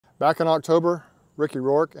Back in October, Rickey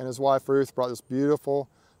Roark and his wife Ruth brought this beautiful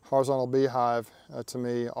horizontal beehive to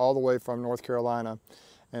me all the way from North Carolina.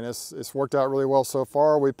 And it's worked out really well so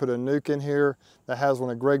far. We put a nuke in here that has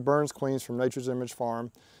one of Greg Burns' queens from Nature's Image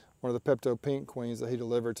Farm, one of the Pepto Pink queens that he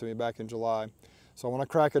delivered to me back in July. So I want to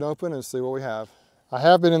crack it open and see what we have. I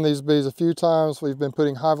have been in these bees a few times. We've been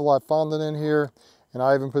putting Hive Alive fondant in here, and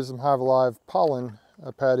I even put some Hive Alive pollen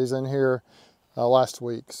patties in here last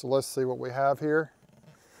week. So let's see what we have here.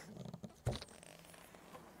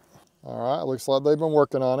 All right, looks like they've been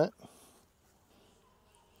working on it.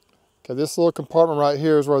 Okay, this little compartment right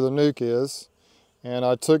here is where the nuke is, and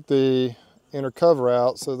I took the inner cover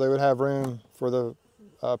out so they would have room for the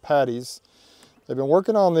patties. They've been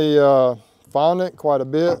working on the fondant quite a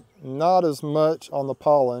bit, not as much on the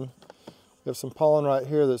pollen. We have some pollen right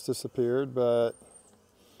here that's disappeared, but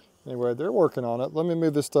anyway, they're working on it. Let me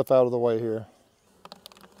move this stuff out of the way here.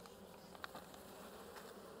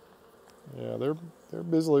 Yeah, they're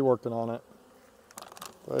busily working on it.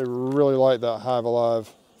 They really like that Hive Alive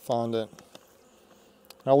fondant.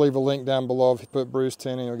 I'll leave a link down below. If you put Bruce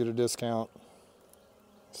 10 in, you'll get a discount.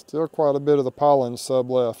 Still quite a bit of the pollen sub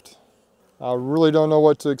left. I really don't know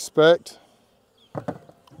what to expect.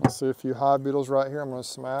 I see a few hive beetles right here I'm going to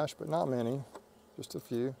smash, but not many, just a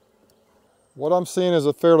few. What I'm seeing is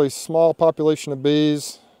a fairly small population of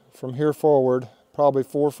bees from here forward, probably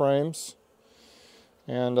 4 frames.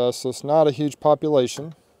 And so it's not a huge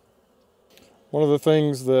population. One of the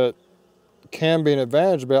things that can be an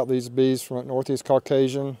advantage about these bees from Northeast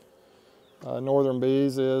Caucasian northern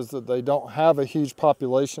bees is that they don't have a huge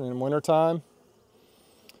population in wintertime.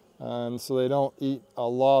 And so they don't eat a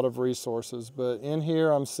lot of resources. But in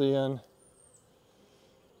here I'm seeing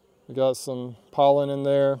we got some pollen in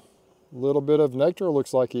there, a little bit of nectar,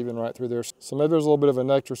 looks like even right through there. So maybe there's a little bit of a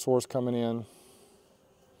nectar source coming in.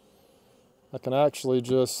 I can actually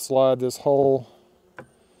just slide this whole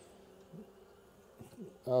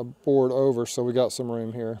board over so we got some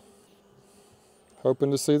room here.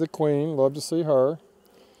 Hoping to see the queen, love to see her.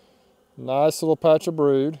 Nice little patch of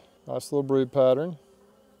brood, nice little brood pattern.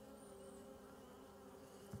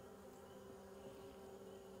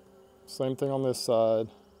 Same thing on this side.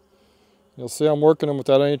 You'll see I'm working them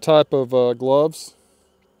without any type of gloves.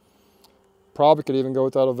 Probably could even go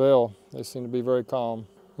without a veil. They seem to be very calm.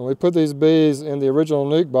 When we put these bees in the original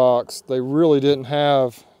nuke box, they really didn't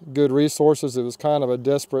have good resources. It was kind of a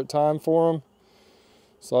desperate time for them.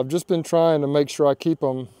 So I've just been trying to make sure I keep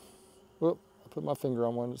them. Whoop, I put my finger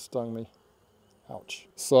on one that stung me. Ouch.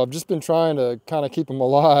 So I've just been trying to kind of keep them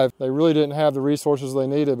alive. They really didn't have the resources they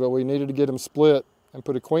needed, but we needed to get them split and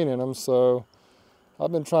put a queen in them. So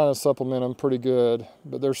I've been trying to supplement them pretty good,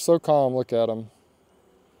 but they're so calm, look at them.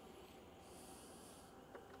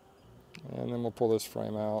 And then we'll pull this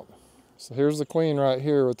frame out. So here's the queen right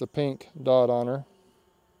here with the pink dot on her.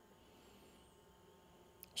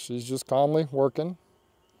 She's just calmly working.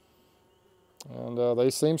 And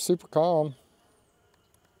they seem super calm.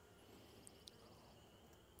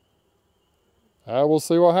 We'll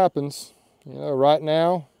see what happens. You know, right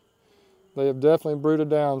now, they have definitely brooded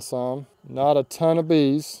down some. Not a ton of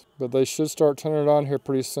bees, but they should start turning it on here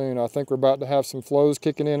pretty soon. I think we're about to have some flows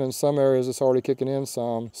kicking in some areas. It's already kicking in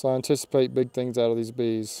some. So I anticipate big things out of these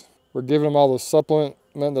bees. We're giving them all the supplement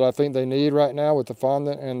that I think they need right now with the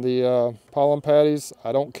fondant and the pollen patties.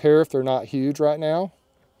 I don't care if they're not huge right now.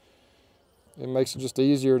 It makes it just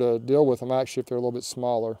easier to deal with them actually if they're a little bit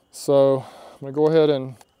smaller. So I'm gonna go ahead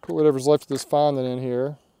and put whatever's left of this fondant in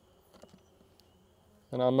here.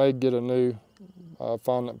 And I may get a new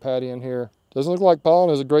fondant patty in here. Doesn't look like pollen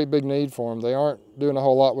is a great big need for them. They aren't doing a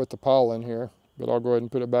whole lot with the pollen here, but I'll go ahead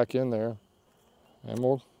and put it back in there. And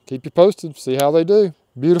we'll keep you posted, see how they do.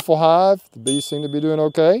 Beautiful hive, the bees seem to be doing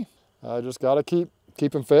okay. I just gotta keep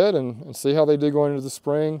them fed and see how they do going into the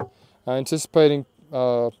spring. I'm anticipating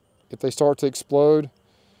if they start to explode,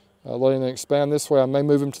 letting them expand this way, I may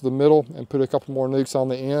move them to the middle and put a couple more nukes on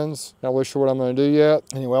the ends. Not really sure what I'm going to do yet.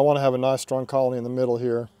 Anyway, I want to have a nice strong colony in the middle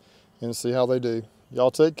here and see how they do.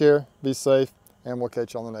 Y'all take care, be safe, and we'll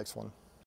catch you on the next one.